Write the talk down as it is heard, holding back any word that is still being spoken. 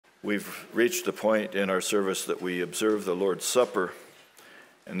We've reached the point in our service that we observe the Lord's Supper,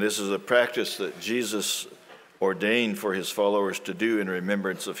 and this is a practice that Jesus ordained for his followers to do in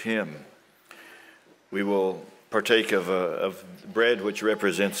remembrance of him. We will partake of bread, which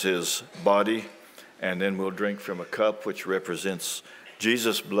represents his body, and then we'll drink from a cup, which represents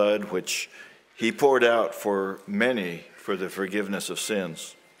Jesus' blood, which he poured out for many for the forgiveness of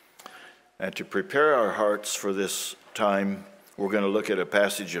sins. And to prepare our hearts for this time, we're going to look at a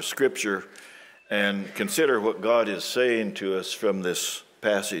passage of Scripture and consider what God is saying to us from this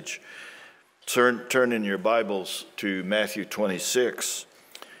passage. Turn in your Bibles to Matthew 26.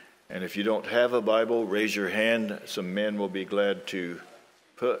 And if you don't have a Bible, raise your hand. Some men will be glad to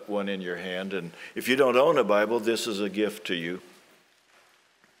put one in your hand. And if you don't own a Bible, this is a gift to you.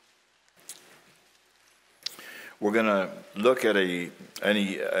 We're going to look at any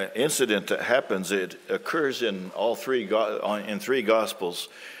incident that happens. It occurs in three Gospels,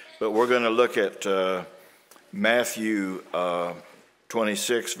 but we're going to look at Matthew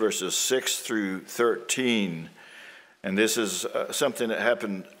 26, verses 6 through 13. And this is something that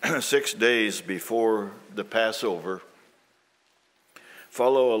happened 6 days before the Passover.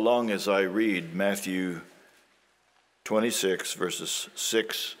 Follow along as I read Matthew 26, verses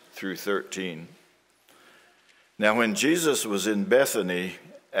 6 through 13. Now when Jesus was in Bethany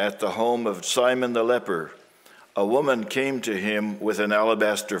at the home of Simon the leper, a woman came to him with an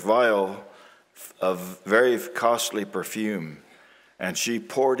alabaster vial of very costly perfume, and she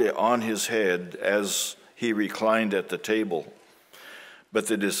poured it on his head as he reclined at the table. But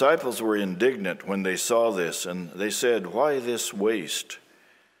the disciples were indignant when they saw this, and they said, "Why this waste?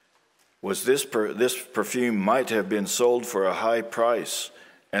 This perfume might have been sold for a high price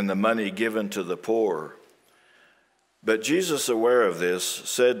and the money given to the poor." But Jesus, aware of this,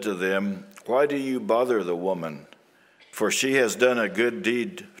 said to them, "Why do you bother the woman? For she has done a good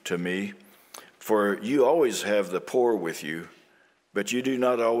deed to me. For you always have the poor with you, but you do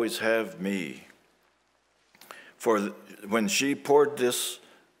not always have me. For when she poured this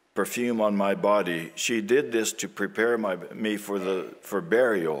perfume on my body, she did this to prepare me for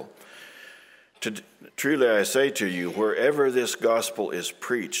burial. Truly I say to you, wherever this gospel is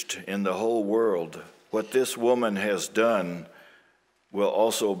preached in the whole world, what this woman has done will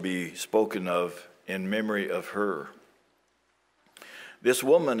also be spoken of in memory of her." This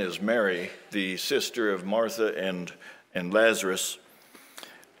woman is Mary, the sister of Martha and Lazarus.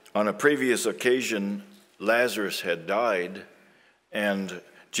 On a previous occasion, Lazarus had died, and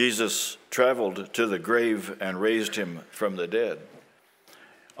Jesus traveled to the grave and raised him from the dead.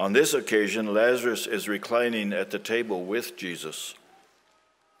 On this occasion, Lazarus is reclining at the table with Jesus.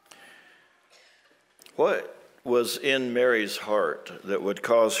 What was in Mary's heart that would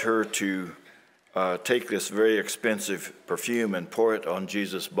cause her to take this very expensive perfume and pour it on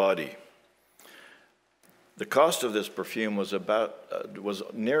Jesus' body? The cost of this perfume was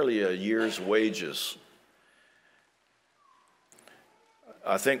nearly a year's wages.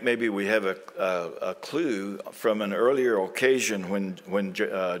 I think maybe we have a clue from an earlier occasion when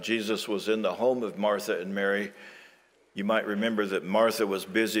Jesus was in the home of Martha and Mary. You might remember that Martha was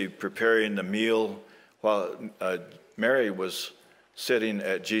busy preparing the meal while Mary was sitting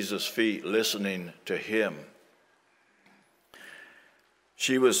at Jesus' feet listening to him.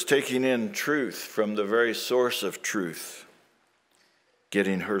 She was taking in truth from the very source of truth,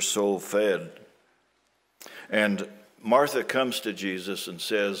 getting her soul fed. And Martha comes to Jesus and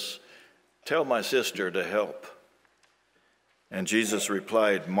says, "Tell my sister to help." And Jesus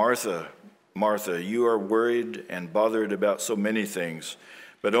replied, "Martha, Martha, you are worried and bothered about so many things,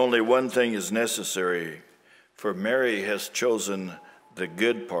 but only one thing is necessary, for Mary has chosen the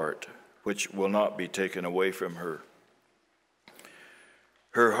good part, which will not be taken away from her."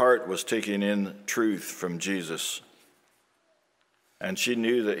 Her heart was taking in truth from Jesus, and she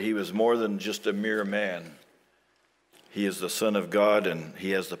knew that he was more than just a mere man. He is the Son of God, and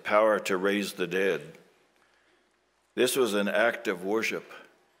he has the power to raise the dead. This was an act of worship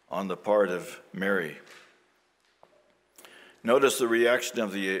on the part of Mary. Notice the reaction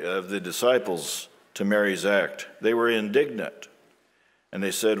of the disciples to Mary's act. They were indignant, and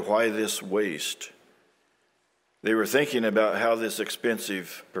they said, "Why this waste?" They were thinking about how this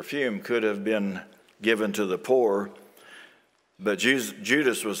expensive perfume could have been given to the poor, but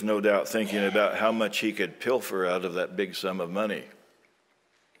Judas was no doubt thinking about how much he could pilfer out of that big sum of money.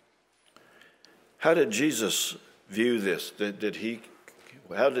 How did Jesus view this? How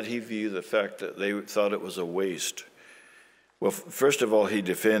did he view the fact that they thought it was a waste? Well, first of all, he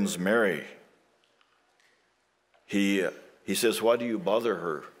defends Mary. He says, "Why do you bother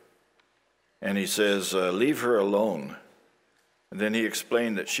her?" And he says, "Leave her alone." And then he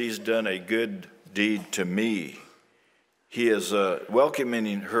explained that she's done a good deed to me. He is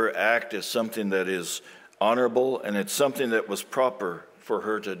welcoming her act as something that is honorable, and it's something that was proper for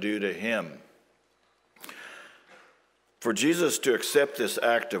her to do to him. For Jesus to accept this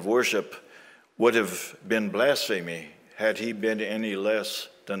act of worship would have been blasphemy had he been any less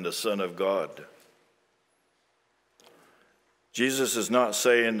than the Son of God. Jesus is not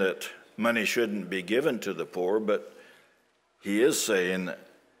saying that money shouldn't be given to the poor, but he is saying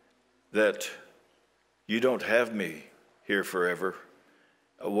that you don't have me here forever.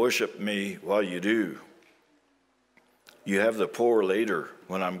 Worship me while you do. You have the poor later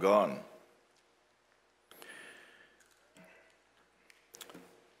when I'm gone.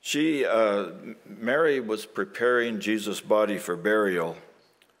 Mary was preparing Jesus' body for burial,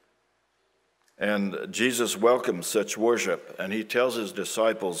 and Jesus welcomes such worship, and he tells his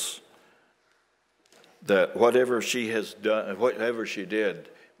disciples that whatever she has done, whatever she did,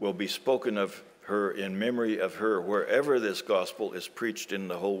 will be spoken of her in memory of her wherever this gospel is preached in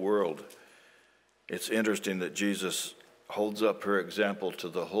the whole world. It's interesting that Jesus holds up her example to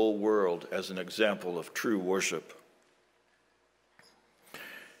the whole world as an example of true worship.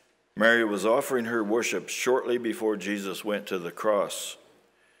 Mary was offering her worship shortly before Jesus went to the cross.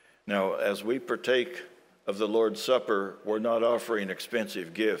 Now, as we partake of the Lord's Supper, we're not offering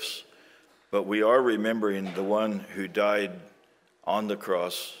expensive gifts, but we are remembering the one who died on the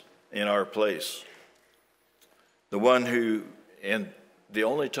cross in our place. The one who, in the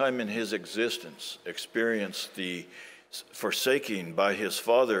only time in his existence, experienced the forsaking by his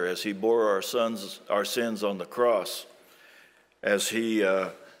Father as he bore our sins on the cross. As he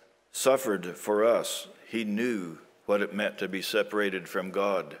suffered for us, he knew what it meant to be separated from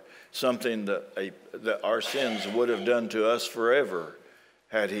God, something that our sins would have done to us forever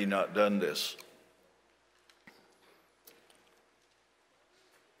had he not done this.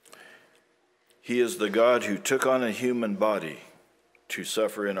 He is the God who took on a human body to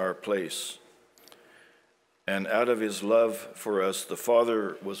suffer in our place. And out of his love for us, the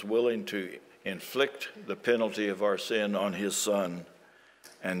Father was willing to inflict the penalty of our sin on his Son,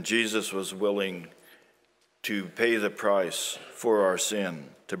 and Jesus was willing to pay the price for our sin,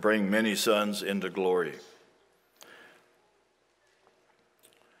 to bring many sons into glory.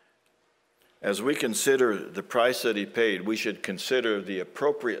 As we consider the price that he paid, we should consider the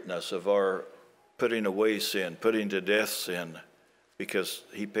appropriateness of our putting away sin, putting to death sin, because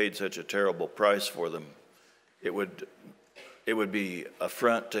he paid such a terrible price for them. It would be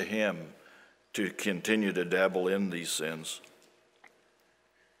affront to him to continue to dabble in these sins.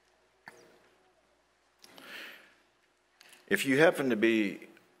 If you happen to be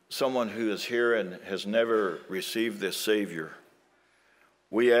someone who is here and has never received this Savior,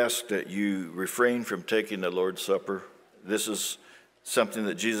 we ask that you refrain from taking the Lord's Supper. This is something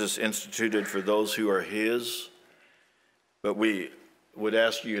that Jesus instituted for those who are his, but we would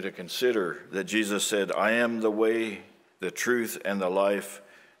ask you to consider that Jesus said, I am the way, the truth, and the life.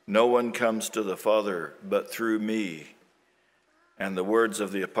 No one comes to the Father but through me. And the words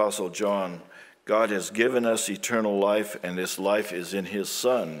of the Apostle John, God has given us eternal life, and this life is in his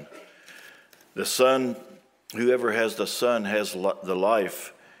Son. The Son, whoever has the Son has the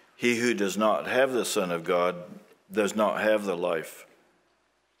life. He who does not have the Son of God does not have the life.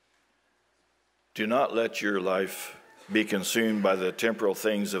 Do not let your life be consumed by the temporal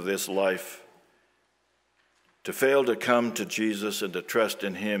things of this life. To fail to come to Jesus and to trust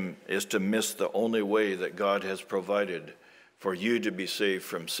in him is to miss the only way that God has provided for you to be saved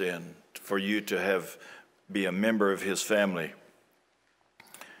from sin, for you to be a member of his family.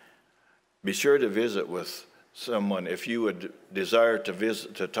 Be sure to visit with someone if you would desire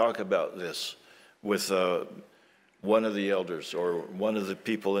to talk about this with one of the elders or one of the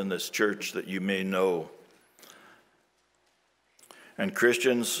people in this church that you may know. And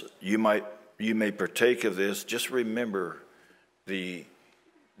Christians, you may partake of this. Just remember the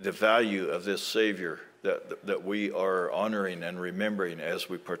value of this Savior that we are honoring and remembering as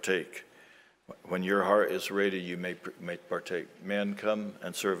we partake. When your heart is ready, you may partake. Men, come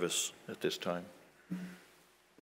and serve us at this time.